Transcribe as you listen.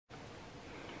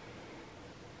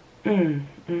Mm,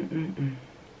 mm, mm, mm.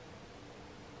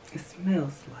 It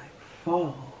smells like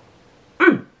fall.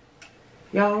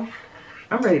 Y'all,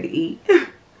 I'm ready to eat.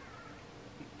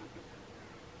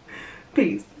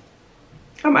 Peace.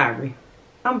 I'm Ivory.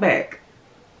 I'm back.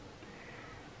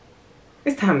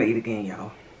 It's time to eat again,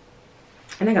 y'all.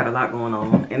 And I got a lot going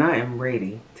on, and I am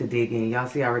ready to dig in. Y'all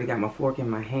see I already got my fork in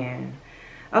my hand.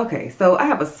 Okay, so I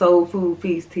have a soul food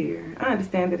feast here. I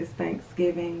understand that it's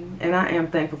Thanksgiving, and I am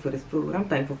thankful for this food. I'm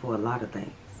thankful for a lot of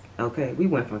things. Okay, we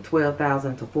went from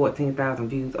 12,000 to 14,000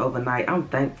 views overnight. I'm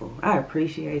thankful. I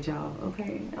appreciate y'all.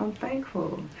 Okay, I'm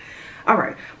thankful. All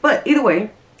right, but either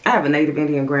way, I have a Native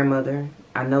Indian grandmother.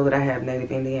 I know that I have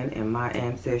Native Indian in my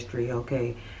ancestry.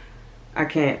 Okay, I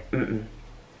can't.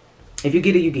 If you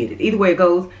get it, you get it. Either way it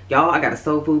goes, y'all, I got a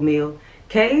soul food meal.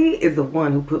 Kay is the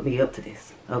one who put me up to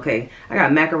this. Okay, I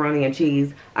got macaroni and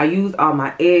cheese. I used all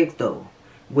my eggs though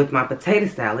with my potato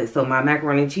salad, so my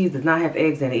macaroni and cheese does not have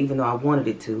eggs in it, even though I wanted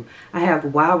it to. I have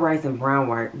wild rice and brown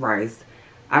rice.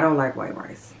 I don't like white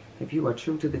rice. If you are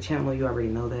true to the channel, you already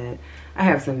know that. I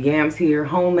have some yams here,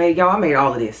 homemade. Y'all, I made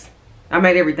all of this. I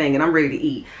made everything, and I'm ready to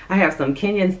eat. I have some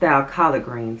Kenyan style collard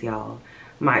greens, y'all.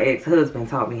 My ex-husband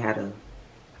taught me how to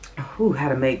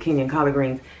make Kenyan collard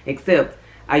greens, except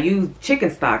I used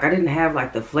chicken stock. I didn't have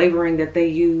like the flavoring that they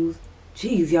use.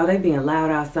 Jeez, y'all, they being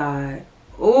loud outside.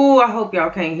 Oh, I hope y'all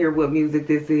can't hear what music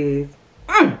this is.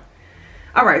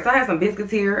 All right, so I have some biscuits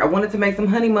here. I wanted to make some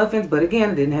honey muffins, but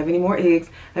again, I didn't have any more eggs.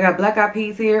 I got black eyed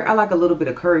peas here. I like a little bit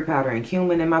of curry powder and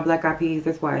cumin in my black eyed peas.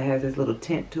 That's why it has this little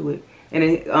tint to it. And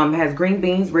it has green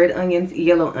beans, red onions,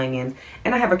 yellow onions.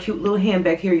 And I have a cute little hen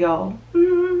back here, y'all.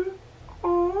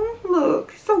 Oh,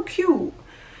 look, so cute.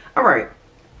 All right.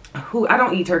 I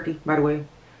don't eat turkey, by the way.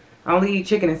 I only eat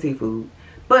chicken and seafood.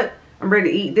 But I'm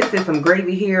ready to eat. This is some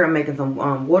gravy here. I'm making some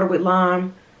water with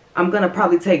lime. I'm going to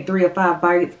probably take 3 or 5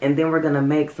 bites, and then we're going to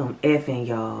make some effing,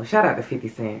 y'all. Shout out to 50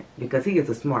 Cent, because he is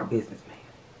a smart businessman.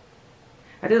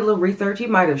 I did a little research. He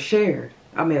might have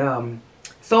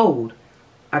sold,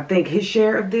 I think, his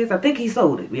share of this. I think he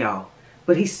sold it, y'all.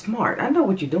 But he's smart. I know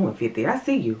what you're doing, 50. I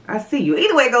see you. I see you.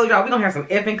 Either way it goes, y'all, we're going to have some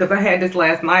effing, because I had this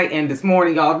last night and this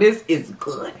morning, y'all. This is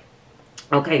good.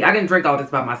 Okay, I didn't drink all this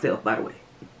by myself, by the way.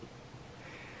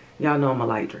 Y'all know I'm a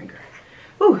light drinker.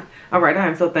 Whew. All right, I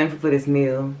am so thankful for this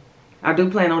meal. I do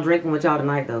plan on drinking with y'all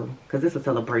tonight, though, because it's a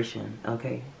celebration,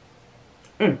 okay?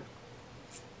 I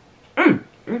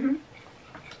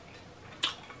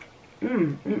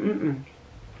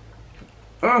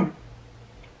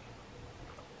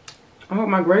hope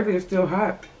my gravy is still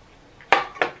hot.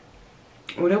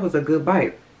 Oh, that was a good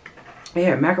bite. It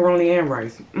had macaroni and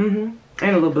rice. And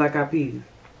a little black eyed peas.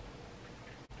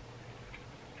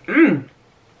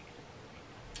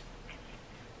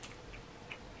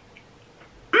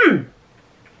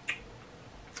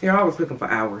 Y'all, I was cooking for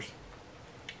hours.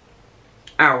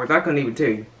 Hours. I couldn't even tell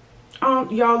you.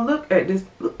 Y'all, look at this.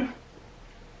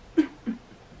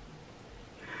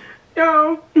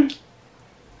 Y'all.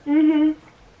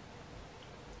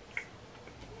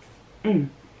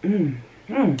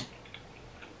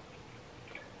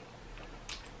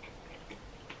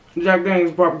 Jack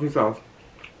Daniel's barbecue sauce.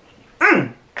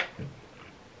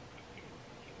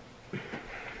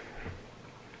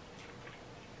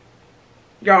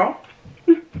 Y'all.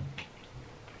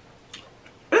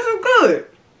 This is good.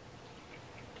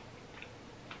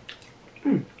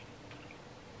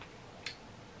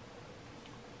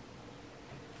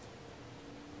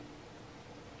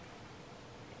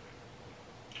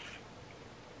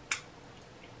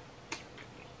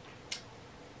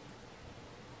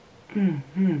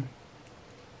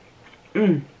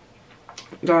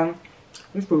 Y'all,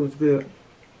 this food is good.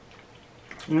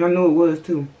 And I knew it was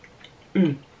too.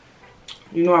 You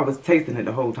know I was tasting it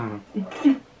the whole time.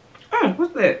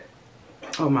 What's that?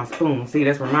 Oh, my spoon. See,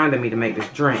 that's reminding me to make this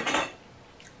drink.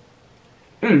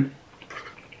 Okay,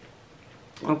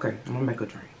 I'm gonna make a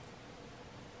drink.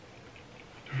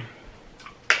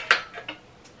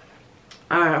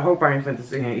 I hope I ain't finna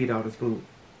sit here and eat all this food.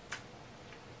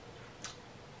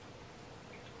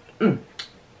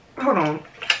 Hold on.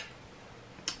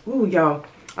 Ooh, y'all.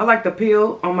 I like the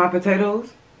peel on my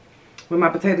potatoes with my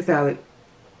potato salad.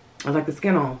 I like the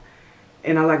skin on.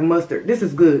 And I like mustard. This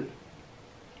is good.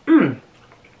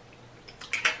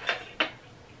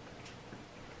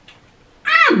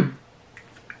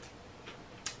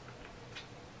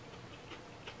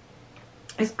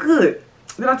 It's good.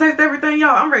 Did I taste everything,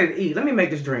 y'all? I'm ready to eat. Let me make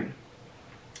this drink.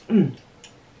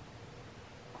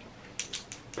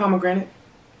 Pomegranate.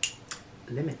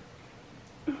 Lemon.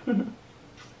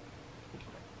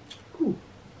 Ooh.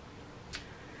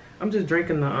 I'm just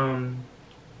drinking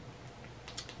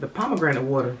the pomegranate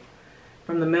water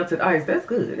from the melted ice. That's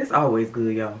good. It's always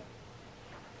good, y'all.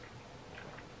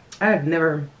 I have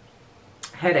never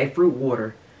had a fruit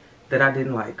water that I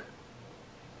didn't like.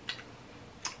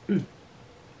 Mm.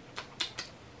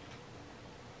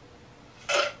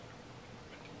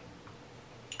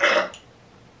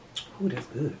 Ooh, that's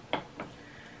good.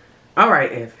 All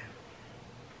right, Effen.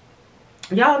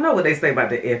 Y'all know what they say about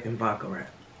the Effen Vodka, right?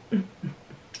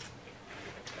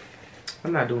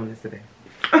 I'm not doing this today.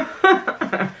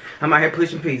 I'm out here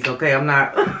pushing peace, okay? I'm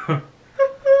not.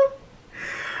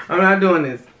 I'm not doing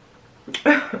this.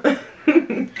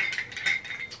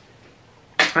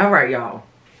 All right, y'all.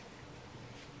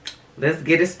 Let's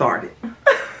get it started.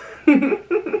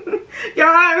 Y'all,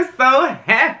 I'm so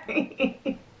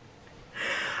happy.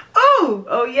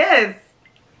 Oh yes.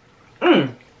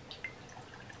 Mm.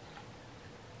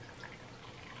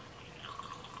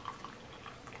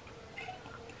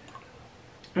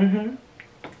 Mm-hmm.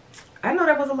 I know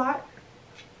that was a lot.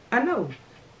 I know.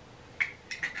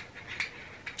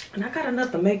 And I got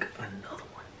enough to make another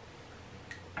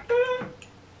one. Mm.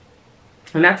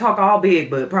 And I talk all big,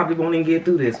 but probably won't even get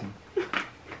through this one.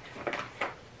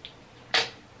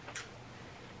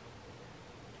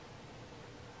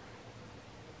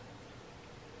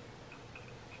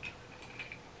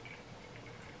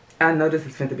 I know this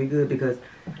is finna be good because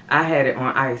I had it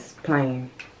on ice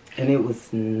plain and it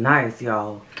was nice,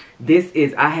 y'all. This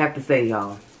is, I have to say,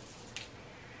 y'all,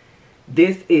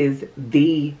 this is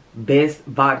the best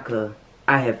vodka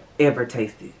I have ever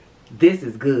tasted. This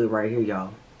is good right here,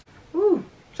 y'all. Ooh,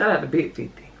 shout out to Big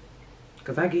 50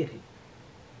 because I get it.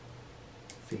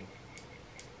 See,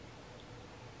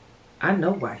 I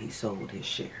know why he sold his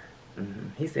share.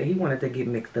 He said he wanted to get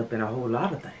mixed up in a whole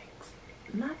lot of things,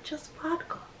 not just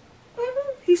vodka.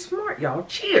 He's smart, y'all.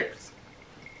 Cheers.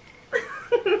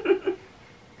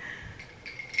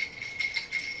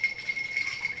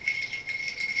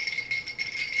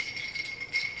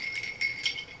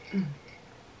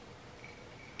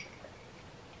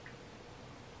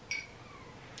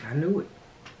 I knew it.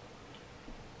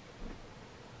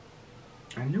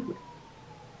 I knew it.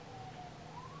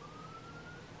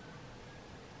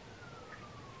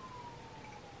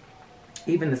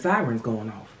 Even the siren's going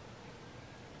off.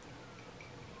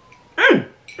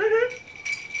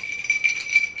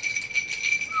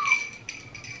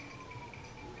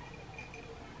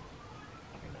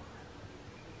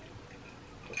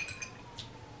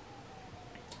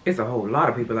 It's a whole lot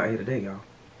of people out here today, y'all.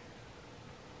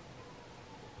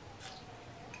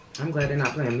 I'm glad they're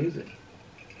not playing music.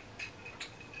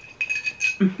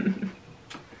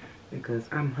 Because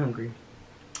I'm hungry.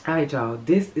 Alright, y'all.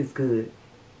 This is good.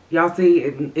 Y'all see,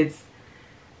 it's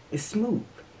smooth.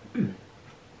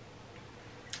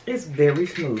 It's very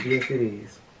smooth. Yes, it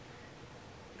is.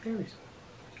 Very smooth.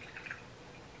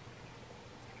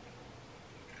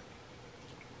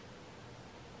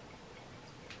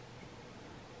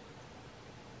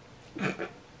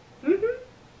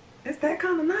 It's that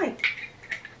kind of night.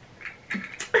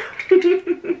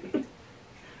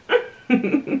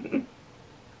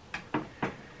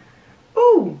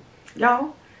 Ooh,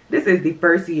 y'all, this is the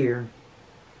first year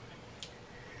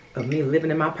of me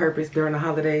living in my purpose during the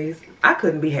holidays. I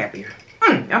couldn't be happier.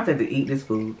 I'm finna eat this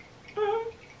food.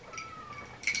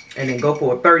 And then go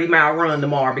for a 30-mile run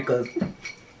tomorrow because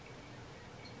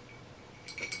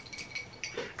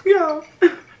y'all.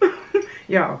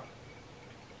 Y'all.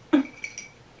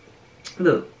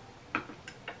 Look,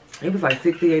 it was like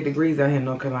 68 degrees out here in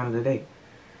North Carolina today.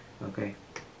 Okay.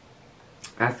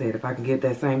 I said if I can get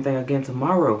that same thing again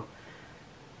tomorrow,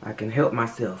 I can help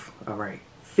myself. All right.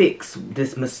 Fix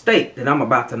this mistake that I'm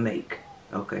about to make.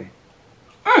 Okay.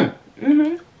 Come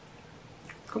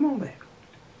on back.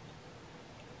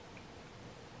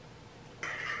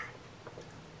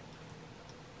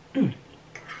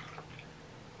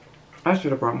 I should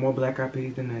have brought more black eyed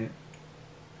peas than that.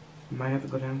 Might have to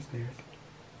go downstairs.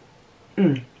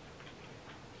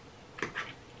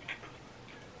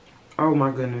 Oh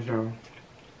my goodness, y'all.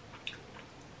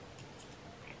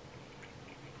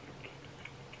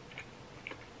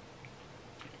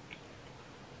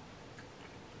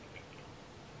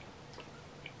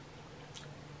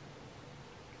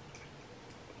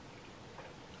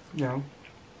 Y'all,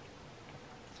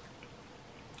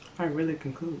 I really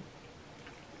can cook.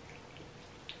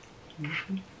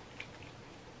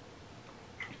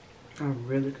 I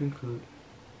really can cook.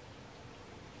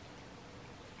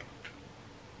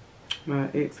 My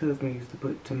ex-husband used to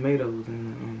put tomatoes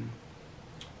in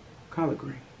collard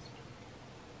greens.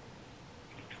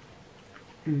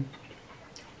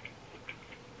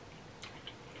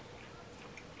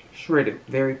 Shredded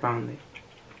very finely.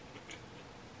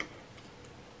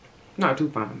 Not too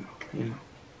fine though. you know,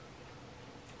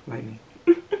 like me.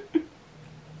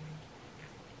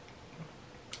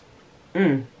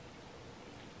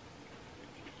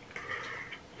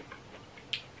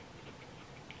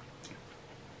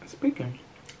 Speaking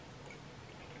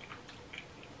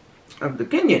of the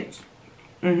Kenyans,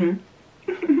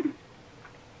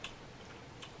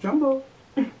 Jumbo.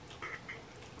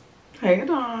 Hey,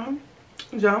 Don.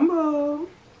 Jumbo.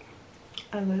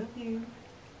 I love you.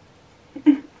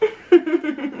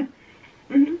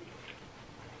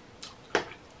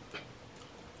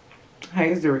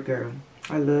 Hey, Zurich girl.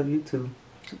 I love you too.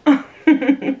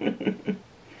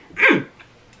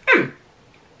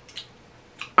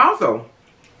 Also,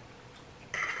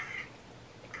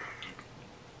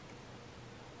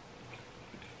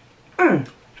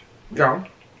 y'all,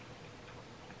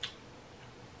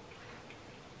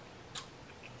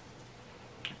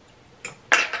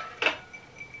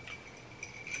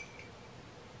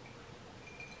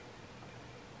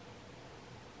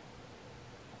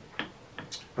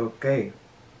 okay,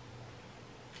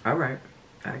 all right,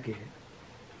 I get it.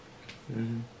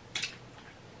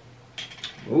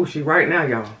 Oh, she right now,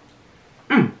 y'all.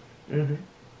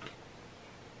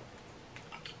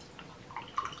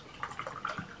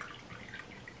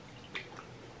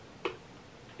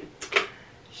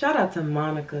 Shout out to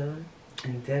Monica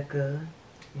and Decca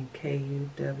and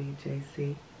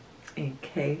KUWJC and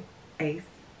K Ace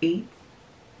Eats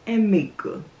and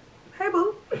Mika. Hey,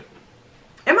 boo.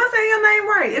 Am I saying your name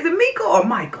right? Is it Mika or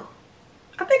Michael?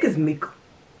 I think it's Mika.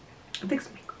 I think it's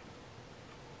Mika.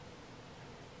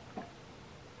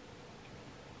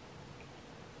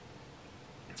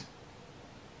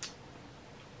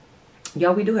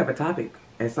 Y'all, we do have a topic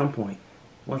at some point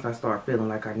once I start feeling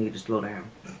like I need to slow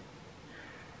down.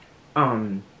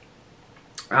 I'm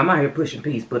out here pushing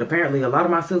peace, but apparently a lot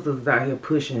of my sisters is out here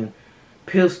pushing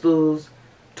pistols,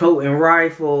 toting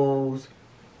rifles.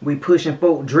 We pushing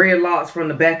folk dreadlocks from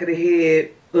the back of the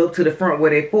head up to the front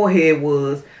where their forehead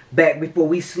was back before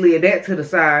we slid that to the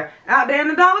side out there in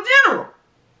the Dollar General.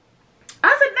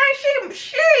 I said, dang,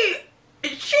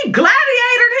 she gladiated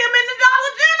him in the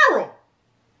Dollar General.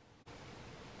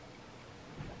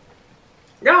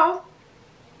 Y'all,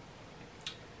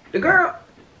 the girl,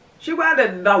 she was out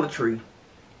at the Dollar Tree.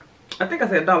 I think I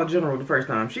said Dollar General the first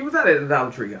time. She was out at the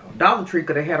Dollar Tree, y'all. Dollar Tree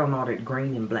could have had on all that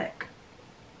green and black.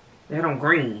 They had on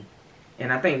green.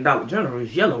 And I think Dollar General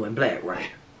is yellow and black,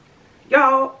 right?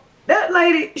 Y'all, that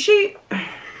lady, she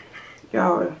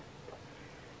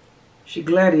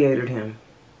gladiated him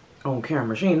on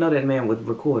camera. She didn't know that man was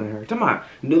recording her.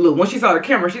 Look, when she saw the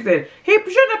camera, she said, he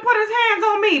shouldn't have put his hands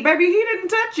on me, baby. He didn't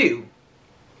touch you.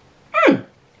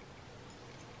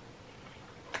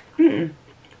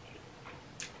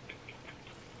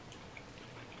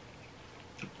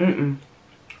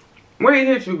 Where he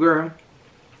hit you, girl?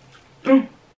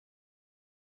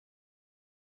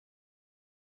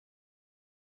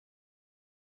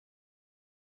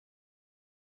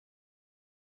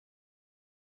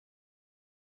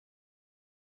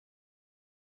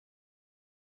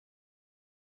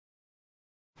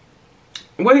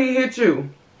 Where he hit you?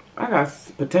 I got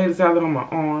potato salad on my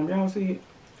arm. Y'all see it?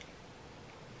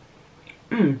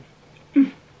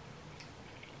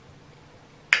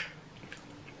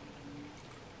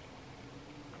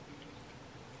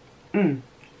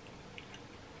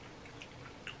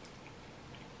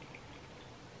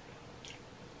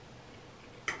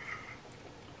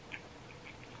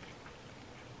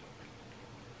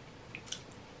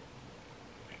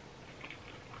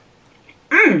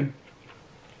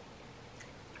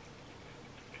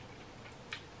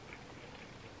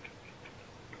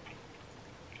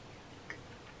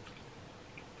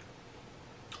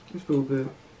 It's food good.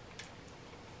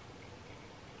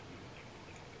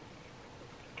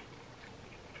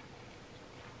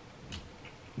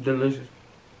 Delicious.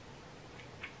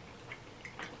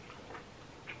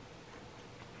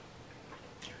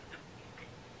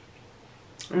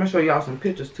 I'm gonna show y'all some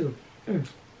pictures too. I'm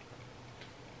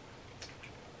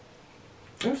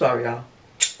sorry, y'all.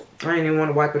 I ain't even want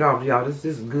to wipe it off, y'all. This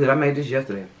is good. I made this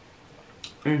yesterday.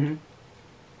 And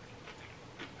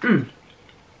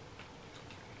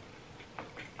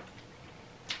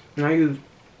I use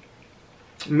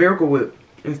Miracle Whip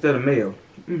instead of mayo.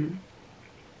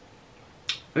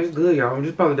 It's good, y'all.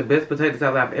 This is probably the best potato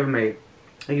salad I've ever made.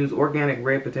 I use organic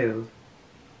red potatoes,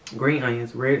 green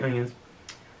onions, red onions.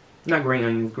 Not green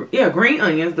onions. Green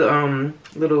onions. The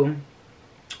little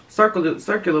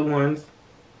circular ones.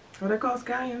 Are they called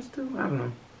scallions too? I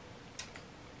don't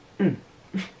know.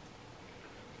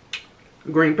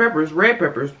 Green peppers, red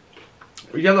peppers,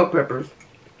 yellow peppers.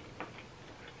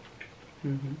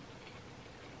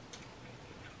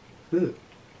 Good.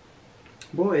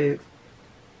 Boiled eggs.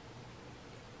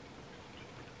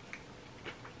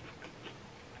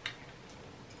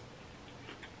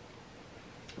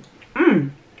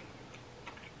 Mmm.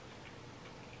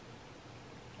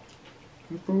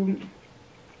 The food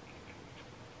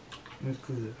is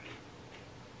good.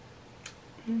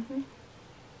 Mm-hmm.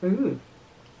 It's good.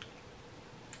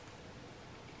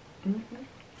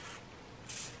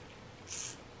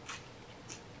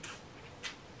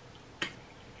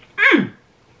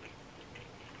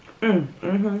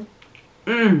 Mm-hmm.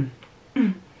 Mm-hmm.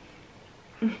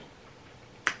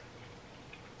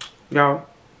 Y'all.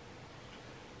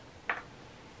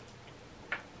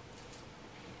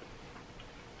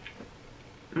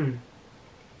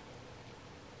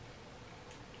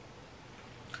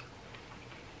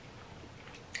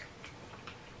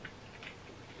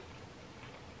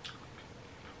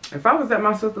 If I was at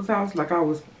my sister's house, like I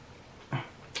was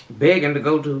begging to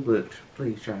go to, but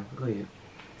please, child, go ahead.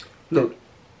 Look,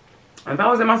 if I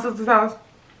was at my sister's house,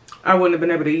 I wouldn't have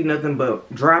been able to eat nothing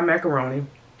but dry macaroni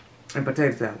and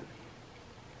potato salad.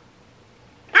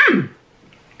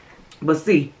 But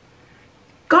see,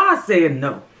 God said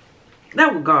no.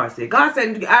 That's what God said. God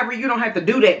said, Ivory, you don't have to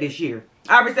do that this year.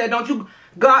 Ivory said, don't you,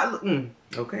 God,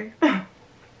 okay.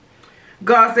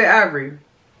 God said, Ivory,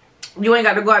 you ain't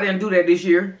got to go out there and do that this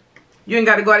year. You ain't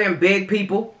got to go out there and beg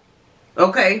people.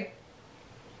 Okay?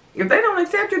 If they don't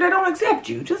accept you, they don't accept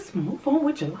you. Just move on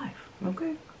with your life.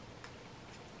 Okay?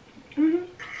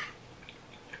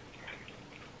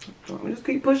 Just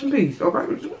keep pushing peace.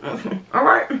 Okay? All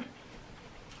right?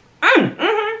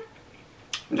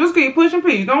 Just keep pushing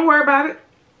peace. Don't worry about it.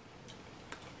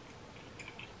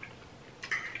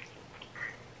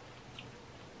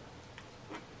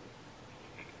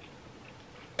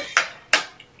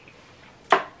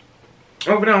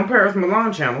 Over there on Paris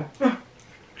Milan Channel,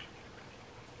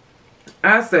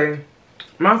 I say,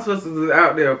 my sisters is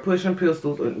out there pushing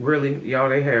pistols. And really, y'all,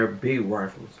 they had big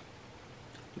rifles.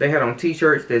 They had on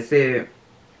t-shirts that said,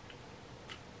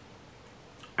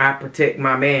 I protect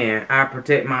my man, I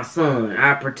protect my son,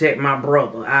 I protect my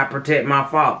brother, I protect my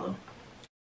father.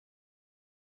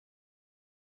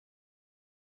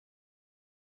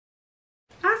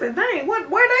 I said, dang, where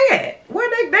they at?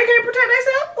 They can't protect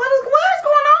themselves? What's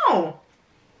going on?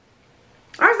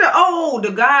 I said, oh, the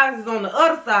guys is on the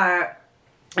other side,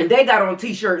 and they got on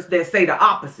t-shirts that say the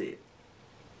opposite.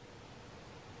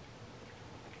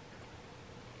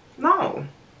 No.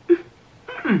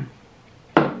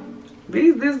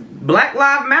 These Black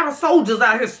Lives Matter soldiers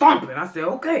out here stomping. I said,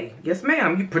 okay, yes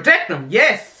ma'am, you protect them,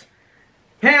 yes.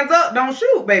 Hands up, don't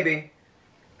shoot, baby.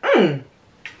 Dang.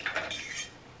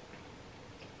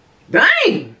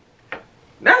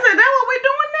 That's what we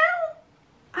doing now?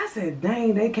 I said,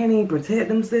 dang, they can't even protect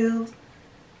themselves.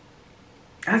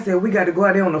 I said, we got to go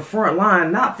out there on the front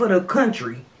line, not for the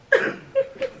country.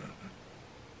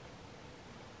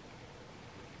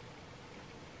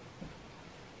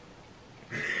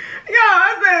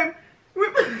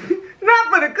 Not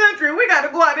for the country. We got to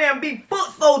go out there and be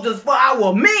foot soldiers for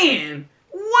our men.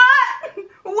 What?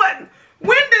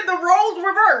 When did the roles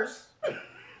reverse?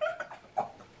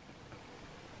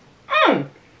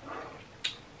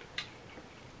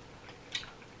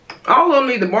 All of them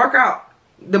need to mark out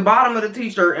the bottom of the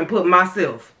t-shirt and put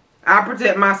myself. I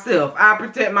protect myself. I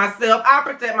protect myself. I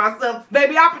protect myself.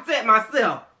 Baby, I protect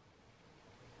myself.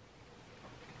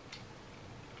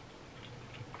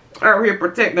 Out here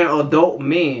protecting adult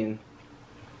men.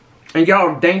 And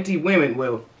y'all dainty women.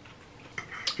 Well,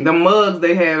 the mugs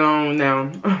they had on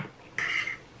now.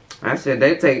 I said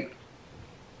they take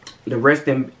the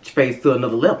resting face to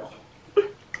another level.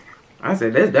 I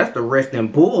said that's the resting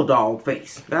bulldog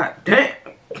face. God damn.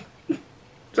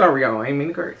 Sorry y'all, I ain't mean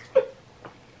to curse.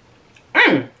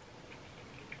 And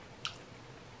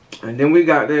then we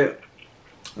got that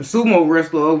sumo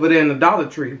wrestler over there in the Dollar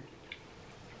Tree.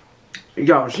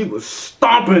 Y'all, she was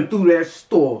stomping through that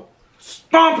store.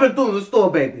 Stomping through the store,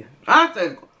 baby. I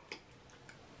said,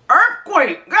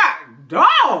 earthquake. God,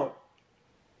 dog.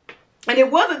 And it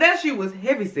wasn't that she was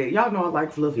heavyset. Y'all know I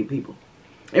like fluffy people.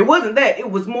 It wasn't that. It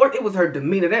was more, it was her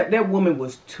demeanor. That woman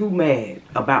was too mad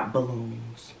about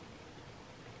balloons.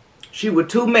 She was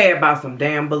too mad about some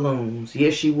damn balloons.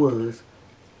 Yes, she was.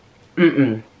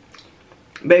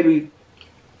 Baby,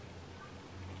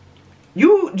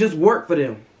 you just work for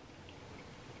them.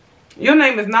 Your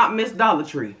name is not Miss Dollar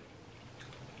Tree.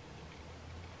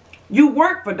 You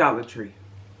work for Dollar Tree.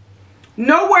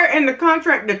 Nowhere in the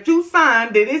contract that you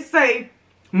signed did it say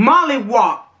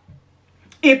mollywop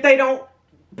if they don't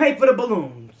pay for the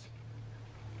balloons.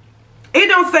 It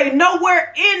don't say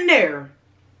nowhere in there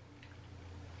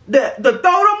the throw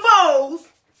them foes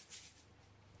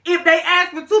if they ask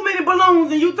asked for too many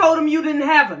balloons and you told them you didn't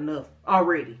have enough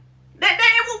already.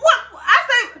 What? I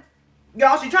say,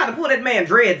 y'all, she tried to pull that man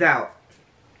dreads out.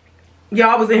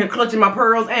 Y'all was in here clutching my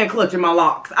pearls and clutching my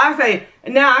locks. I say,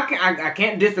 now I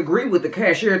can't disagree with the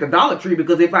cashier at the Dollar Tree,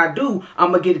 because if I do,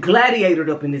 I'm going to get gladiated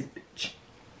up in this bitch.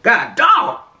 God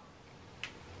dog.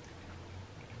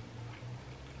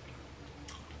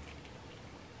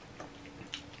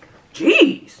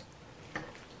 Jeez.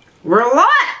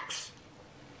 Relax.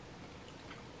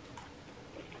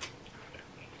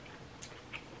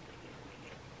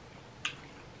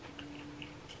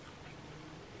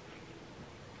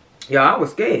 Yeah, I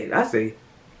was scared. I said,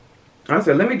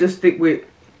 let me just stick with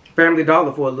Family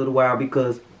Dollar for a little while,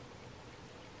 because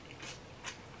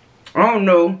I don't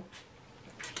know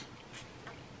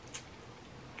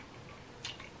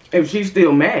if she's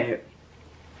still mad.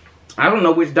 I don't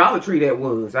know which Dollar Tree that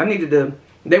was. I needed to,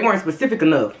 they weren't specific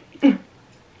enough. And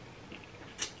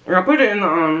I put it in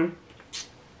the,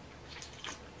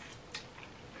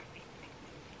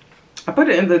 I put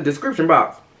it in the description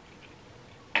box.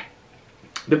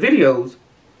 The videos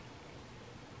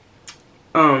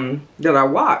that I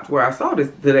watched where I saw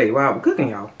this today while I was cooking,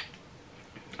 y'all.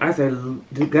 I said,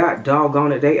 God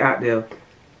doggone it, they out there.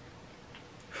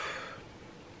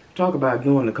 Talk about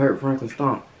doing the Kurt Franklin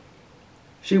stomp.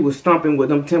 She was stomping with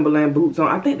them Timberland boots on.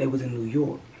 I think they was in New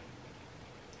York.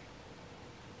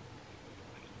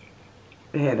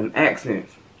 They had them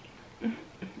accents.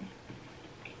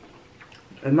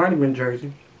 It might have been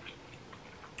Jersey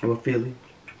or Philly.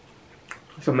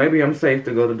 So maybe I'm safe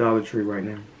to go to Dollar Tree right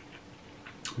now.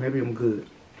 Maybe I'm good.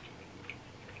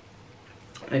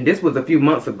 And this was a few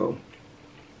months ago.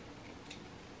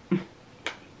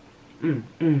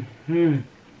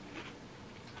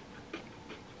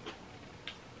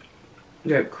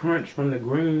 That crunch from the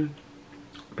green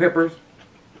peppers.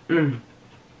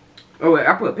 Oh wait,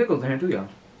 I put pickles in here too, y'all.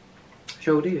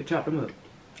 Sure did, chopped them up.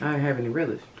 I didn't have any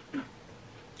relish.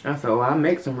 I said, well, I'll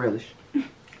make some relish.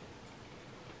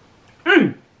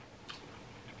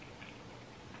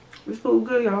 This food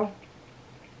good, y'all.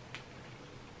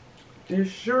 It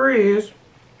sure is.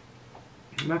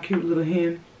 My cute little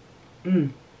hen.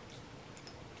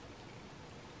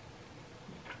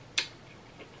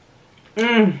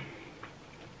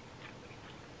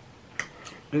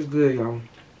 It's good, y'all.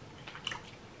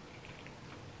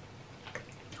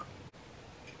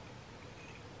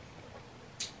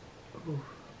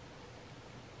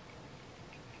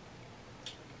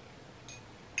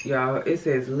 Y'all, it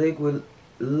says liquid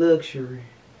luxury.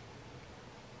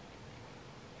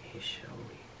 It sure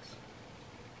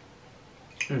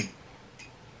is.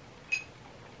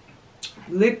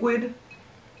 Liquid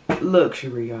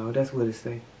luxury, y'all. That's what it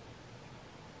says.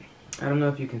 I don't know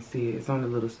if you can see it. It's on the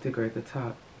little sticker at the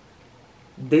top.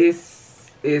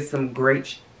 This is some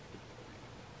great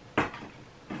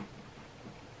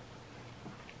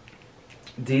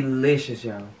delicious,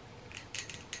 y'all.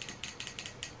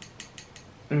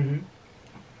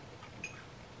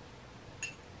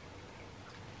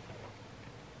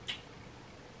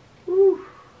 Woo.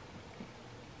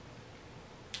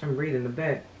 I'm reading the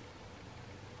back.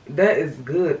 That is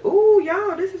good. Ooh,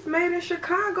 y'all, this is made in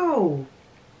Chicago.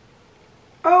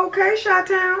 Okay,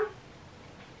 Chi-Town.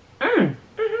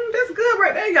 That's good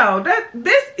right there, y'all.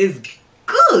 This is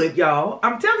good, y'all.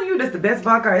 I'm telling you, that's the best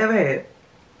vodka I ever had.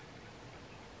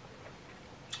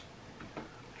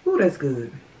 Ooh, that's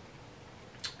good.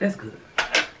 That's good.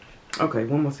 Okay,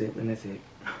 one more sip and that's it.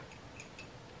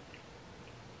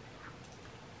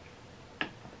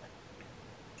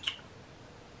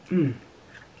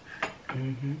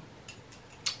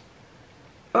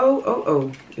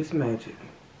 Oh, it's magic.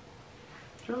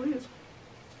 Sure is.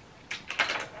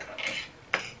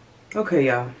 Okay,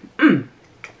 y'all.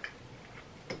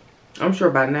 I'm sure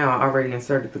by now I already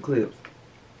inserted the clips.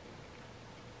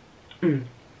 And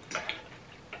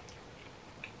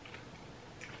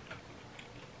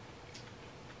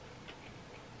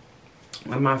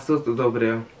my sister's over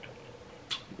there.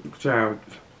 Child.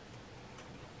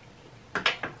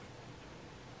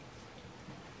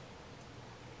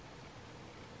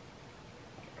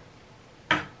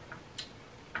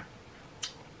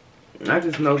 I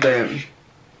just know that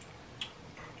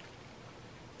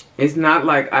it's not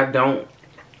like I don't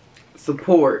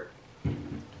support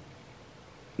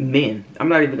men. I'm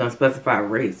not even going to specify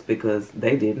race because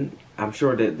they didn't. I'm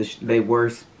sure that they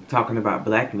were talking about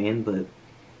black men, but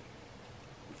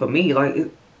for me,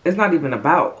 like, it's not even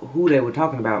about who they were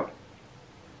talking about.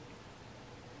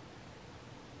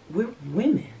 We're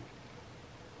women.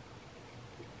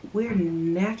 We're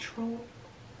natural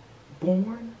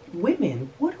born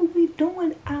women. What are we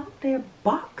doing out there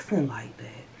boxing like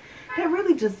that? that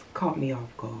really just caught me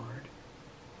off guard.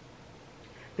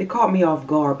 They caught me off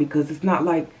guard because it's not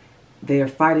like they're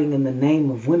fighting in the name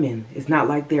of women. It's not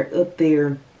like they're up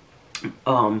there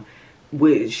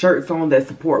with shirts on that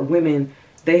support women.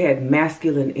 They had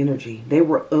masculine energy. They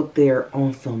were up there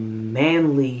on some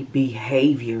manly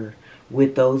behavior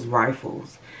with those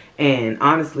rifles. And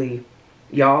honestly,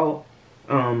 y'all,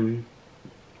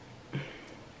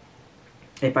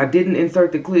 if I didn't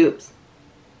insert the clips,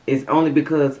 it's only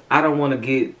because I don't want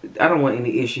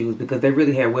any issues, because they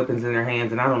really had weapons in their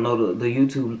hands, and I don't know the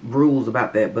YouTube rules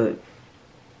about that, but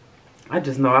I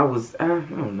just know I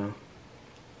don't know.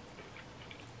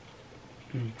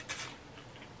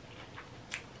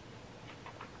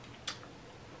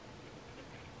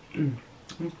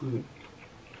 That's good.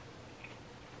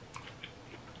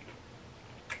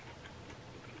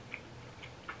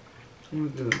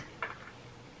 That's good.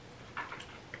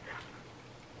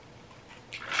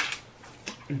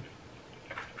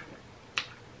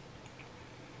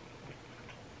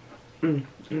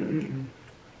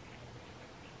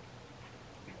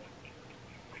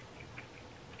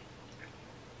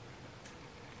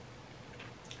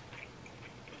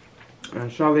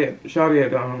 Charlie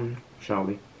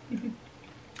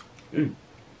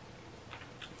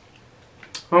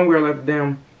homegirl at the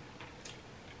damn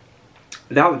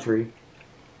Dollar Tree.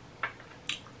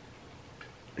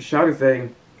 Shawty say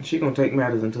she gonna take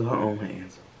matters into her own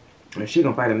hands, and she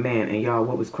gonna fight a man. And y'all,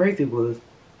 what was crazy was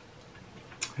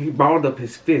he balled up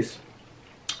his fist.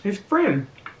 His friend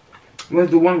was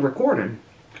the one recording.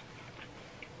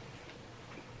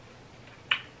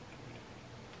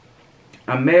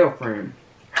 A male friend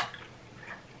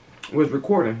was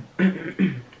recording.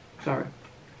 Sorry.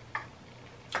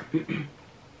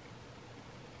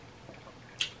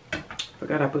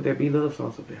 Forgot I put that B-Love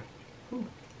sauce up there. Ooh.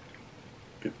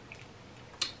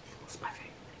 Spicy.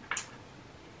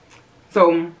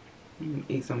 So,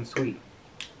 eat something sweet.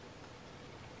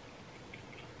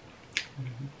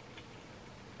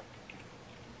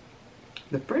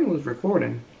 The friend was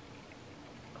recording,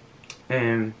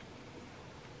 and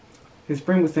his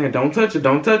friend was saying, don't touch her,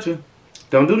 don't touch her.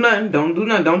 Don't do nothing, don't do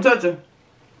nothing, don't touch her.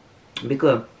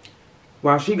 Because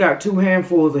while she got 2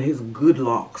 handfuls of his good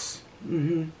locks,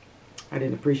 I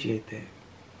didn't appreciate that.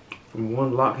 From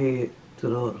one lockhead to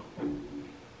the other.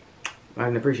 I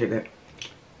didn't appreciate that.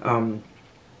 I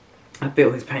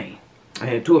felt his pain. I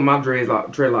had 2 of my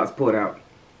dreadlocks pulled out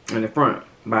in the front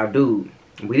by a dude.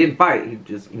 We didn't fight. He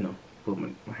just, you know, pulled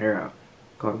my hair out.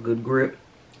 Caught a good grip,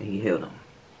 and he held them.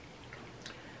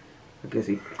 I guess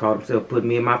he called himself putting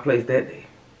me in my place that day.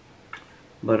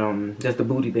 But, just the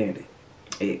booty bandit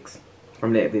X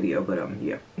from that video. But,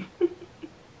 yeah.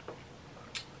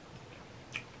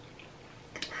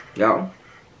 Y'all,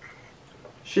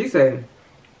 she said,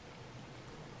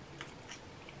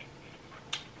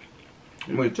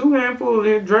 with 2 handfuls of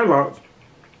his dreadlocks,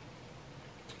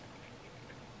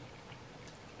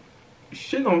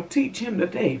 she gonna teach him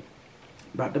today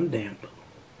about them damn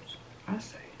balloons. I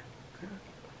say,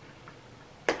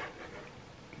 God,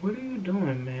 what are you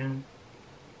doing, man?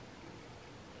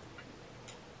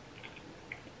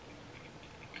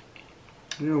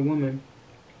 You're a woman.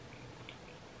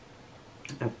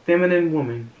 A feminine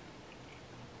woman.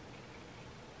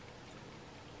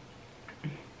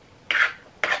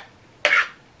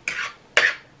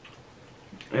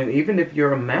 And even if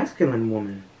you're a masculine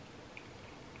woman,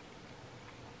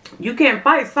 you can't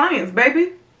fight science,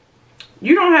 baby.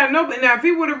 You don't have no... Now, if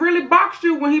he would have really boxed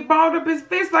you when he balled up his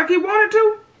fist like he wanted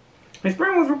to, his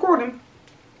friend was recording.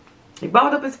 He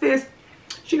balled up his fist.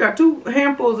 She got 2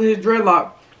 handfuls of his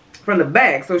dreadlock from the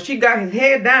back. So she got his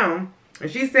head down, and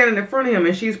she's standing in front of him,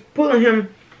 and she's pulling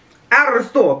him out of the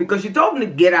store because she told him to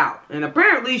get out. And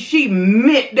apparently she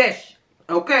meant that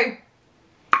okay?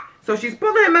 So she's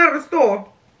pulling him out of the store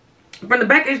from the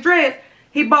back of his dress.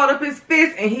 He balled up his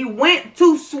fist, and he went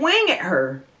to swing at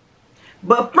her.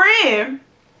 But friend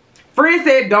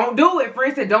said, don't do it.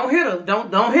 Friend said, don't hit her.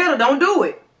 Don't hit her. Don't do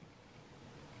it.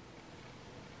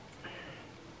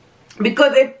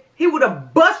 Because if he would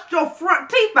have bust your front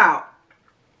teeth out,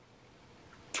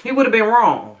 he would have been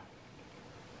wrong.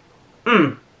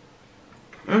 You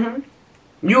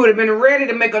would have been ready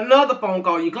to make another phone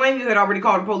call. You claim you had already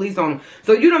called the police on him.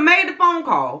 So you done made the phone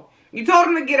call. You told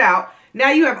him to get out.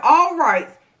 Now you have all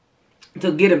rights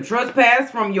to get him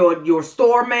trespass from your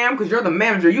store, ma'am, because you're the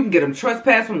manager. You can get him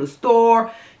trespass from the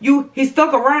store. He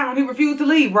stuck around. He refused to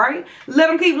leave, right? Let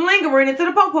him keep lingering until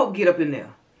the po-po get up in there.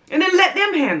 And then let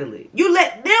them handle it. You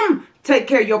let them take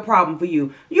care of your problem for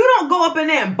you. You don't go up in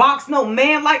there and box no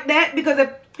man like that, because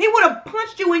if he would have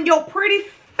punched you in your pretty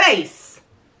face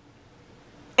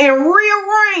and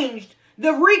rearranged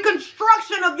the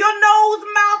reconstruction of your nose,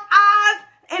 mouth, eyes,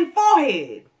 and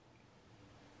forehead.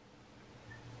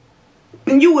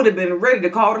 And you would have been ready to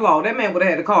call the law. That man would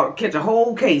have had to catch a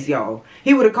whole case, y'all.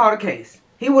 He would have caught a case.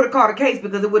 He would have caught a case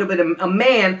because it would have been a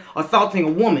man assaulting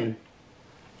a woman.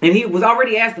 And he was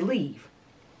already asked to leave.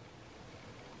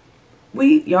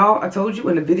 Y'all, I told you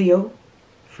in the video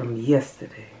from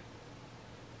yesterday.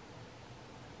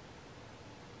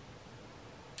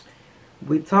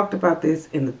 We talked about this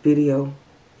in the video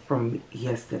from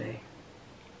yesterday.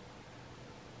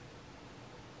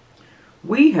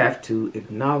 We have to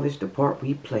acknowledge the part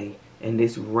we play in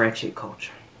this ratchet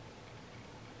culture.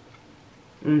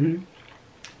 Because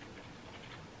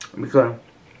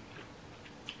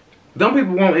them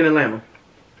people won't in Atlanta.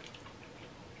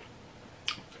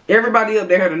 Everybody up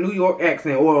there had a New York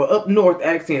accent or up north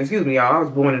accent. Excuse me, y'all. I was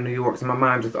born in New York, so my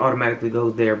mind just automatically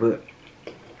goes there. But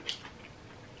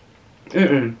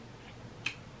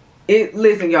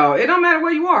listen, y'all. It don't matter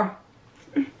where you are.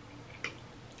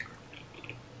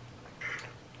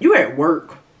 You at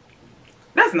work.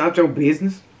 That's not your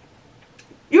business.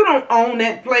 You don't own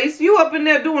that place. You up in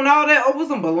there doing all that over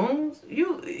some balloons.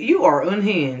 You are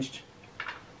unhinged.